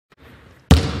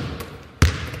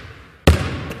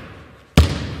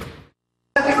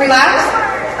relax.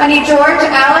 I need George,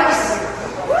 Alex,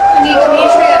 I need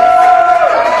Demetria.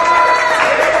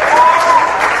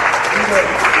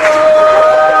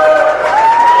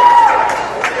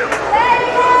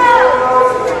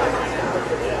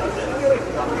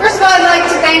 First of all, I'd like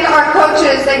to thank our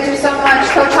coaches. Thank you so much.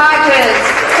 Coach Hodges,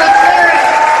 Coach Lyric,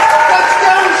 Coach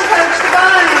Jones, Coach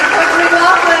Devine, Coach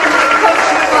McLaughlin, and Coach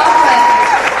McLaughlin.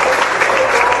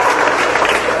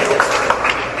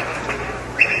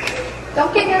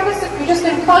 Don't get nervous if you're just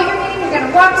going to call your name. You're going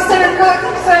to walk to center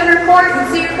court and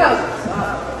see your coach.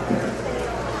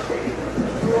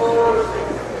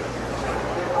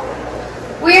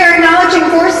 We are acknowledging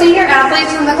 4 senior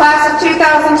athletes from the class of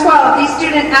 2012. These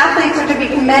student athletes are to be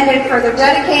commended for their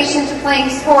dedication to playing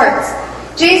sports.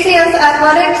 JCS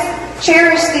Athletics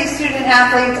cherish these student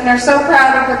athletes and are so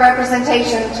proud of their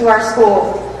representation to our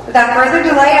school. Without further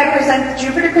delay, I present the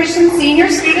Jupiter Christian senior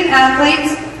student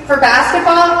athletes for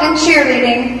basketball and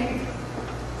cheerleading.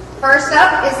 First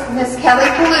up is Miss Kelly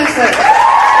Palusis.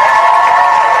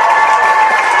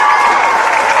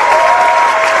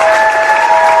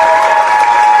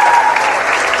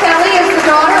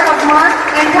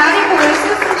 And Patty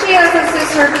Palusis, and she has a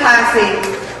sister, Cassie.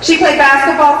 She played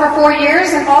basketball for 4 years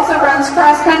and also runs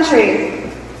cross country.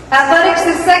 Athletics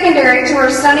is secondary to her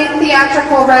stunning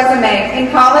theatrical resume. In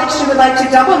college, she would like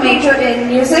to double major in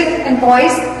music and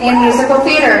voice and musical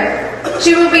theater.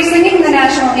 She will be singing the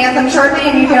national anthem shortly,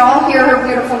 and you can all hear her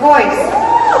beautiful voice.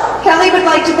 Kelly would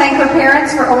like to thank her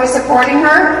parents for always supporting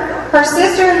her, her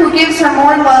sister who gives her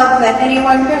more love than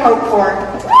anyone could hope for,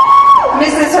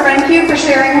 Mrs. Herenque for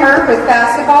sharing her with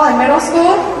basketball in middle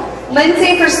school,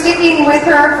 Lindsay for sticking with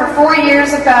her for 4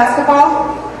 years of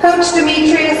basketball, Coach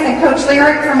Demetrius and Coach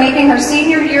Lyric for making her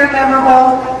senior year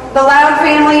memorable, the Loud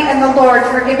family and the Lord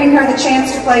for giving her the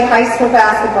chance to play high school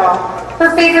basketball.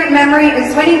 Her favorite memory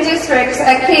is winning districts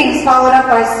at Kings, followed up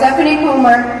by Stephanie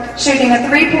Coomer shooting a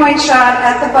 3-point shot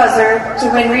at the buzzer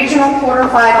to win regional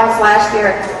quarterfinals last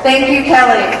year. Thank you,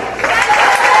 Kelly.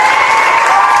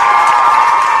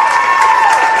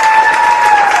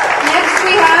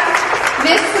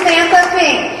 Miss Samantha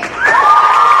Fink.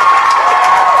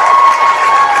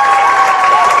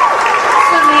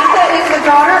 Samantha is the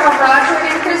daughter of Roger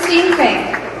and Christine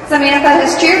Fink. Samantha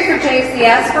has cheered for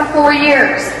JCS for 4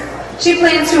 years. She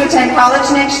plans to attend college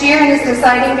next year and is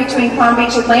deciding between Palm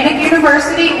Beach Atlantic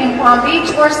University in Palm Beach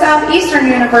or Southeastern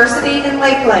University in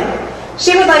Lakeland.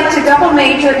 She would like to double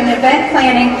major in event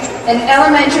planning and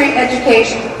elementary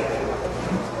education.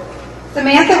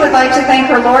 Samantha would like to thank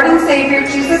her Lord and Savior,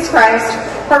 Jesus Christ,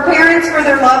 her parents for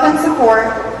their love and support,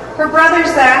 her brother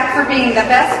Zach for being the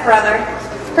best brother,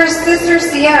 her sister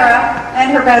Sierra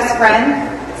and her best friend.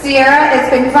 Sierra, it's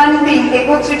been fun being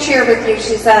able to cheer with you,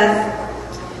 she says.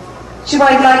 She would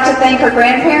like to thank her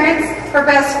grandparents, her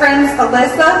best friends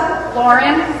Alyssa,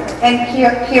 Lauren, and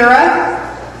Kira.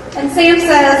 And Sam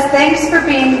says, thanks for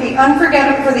being the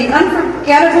unforgettable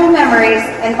memories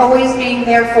and always being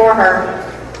there for her.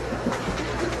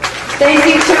 Thank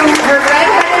you to her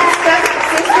redheaded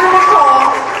stepsister Nicole,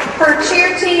 her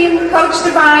cheer team, Coach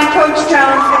Devine, Coach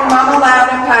Jones, and Mama Loud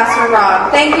and Pastor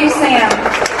Rob. Thank you, Sam.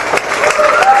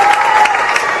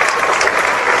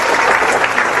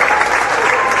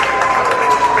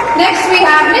 Next we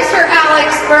have Mr. Alex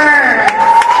Burns.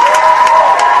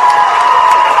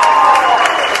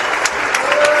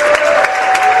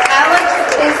 Alex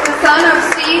is the son of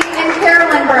Steve and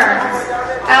Carolyn Burns.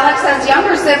 Alex has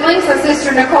younger siblings, a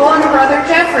sister Nicole and a brother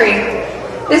Jeffrey.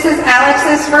 This is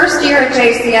Alex's first year at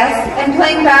JCS and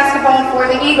playing basketball for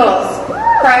the Eagles.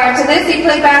 Prior to this, he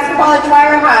played basketball at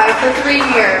Dwyer High for 3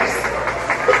 years.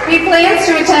 He plans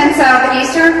to attend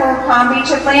Southeastern or Palm Beach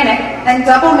Atlantic and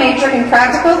double major in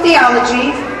practical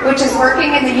theology, which is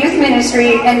working in the youth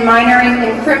ministry and minoring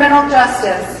in criminal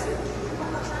justice.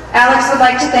 Alex would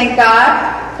like to thank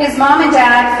God, his mom and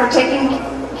dad for taking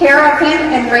care of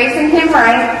him and raising him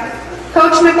right,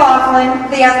 Coach McLaughlin,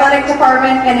 the athletic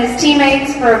department, and his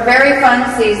teammates for a very fun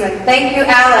season. Thank you,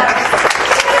 Alex.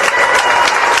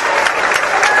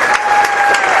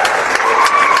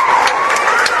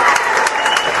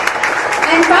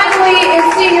 And finally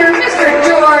is senior Mr.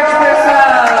 George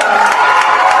Brissau.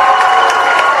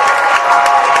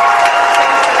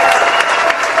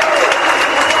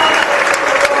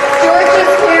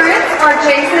 George's parents are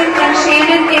Jason and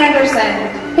Shannon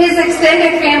Anderson. His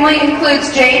extended family includes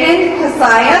Jaden,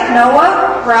 Keziah,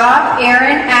 Noah, Rob,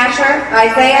 Aaron, Asher,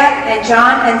 Isaiah, and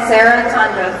John and Sarah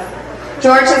Tundra.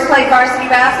 George has played varsity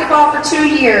basketball for 2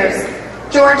 years.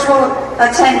 George will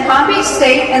attend Palm Beach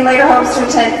State and later hopes to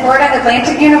attend Florida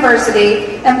Atlantic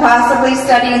University and possibly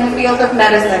study in the field of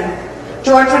medicine.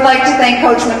 George would like to thank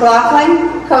Coach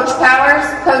McLaughlin, Coach Powers,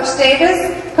 Coach Davis,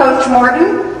 Coach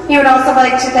Morton. He would also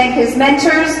like to thank his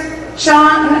mentors,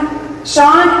 Sean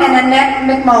and Annette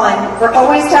McMullen, for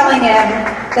always telling him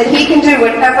that he can do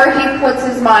whatever he puts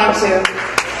his mind to.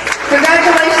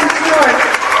 Congratulations, George.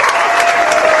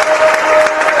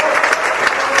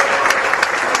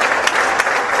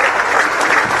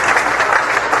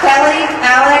 Kelly,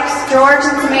 Alex, George,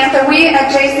 and Samantha, we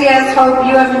at JCS hope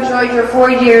you have enjoyed your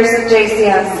 4 years at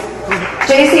JCS.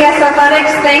 JCS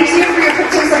Athletics thanks you for your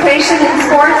participation in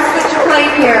sports that you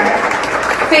played here.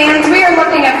 Fans, we are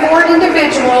looking at 4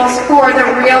 individuals who are the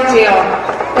real deal.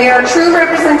 They are true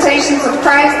representations of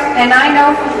Christ, and I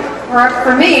know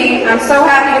for me, I'm so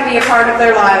happy to be a part of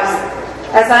their lives,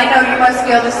 as I know you must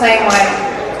feel the same way.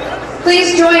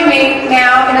 Please join me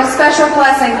now in a special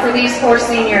blessing for these 4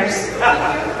 seniors.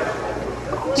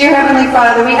 Dear Heavenly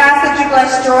Father, we ask that you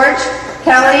bless George,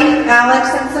 Kelly,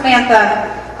 Alex, and Samantha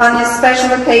on this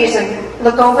special occasion.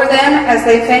 Look over them as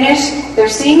they finish their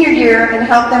senior year and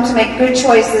help them to make good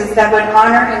choices that would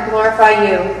honor and glorify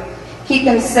you. Keep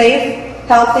them safe,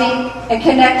 healthy, and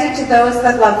connected to those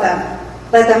that love them.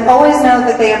 Let them always know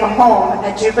that they have a home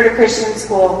at Jupiter Christian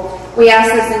School. We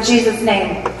ask this in Jesus'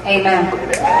 name. Amen.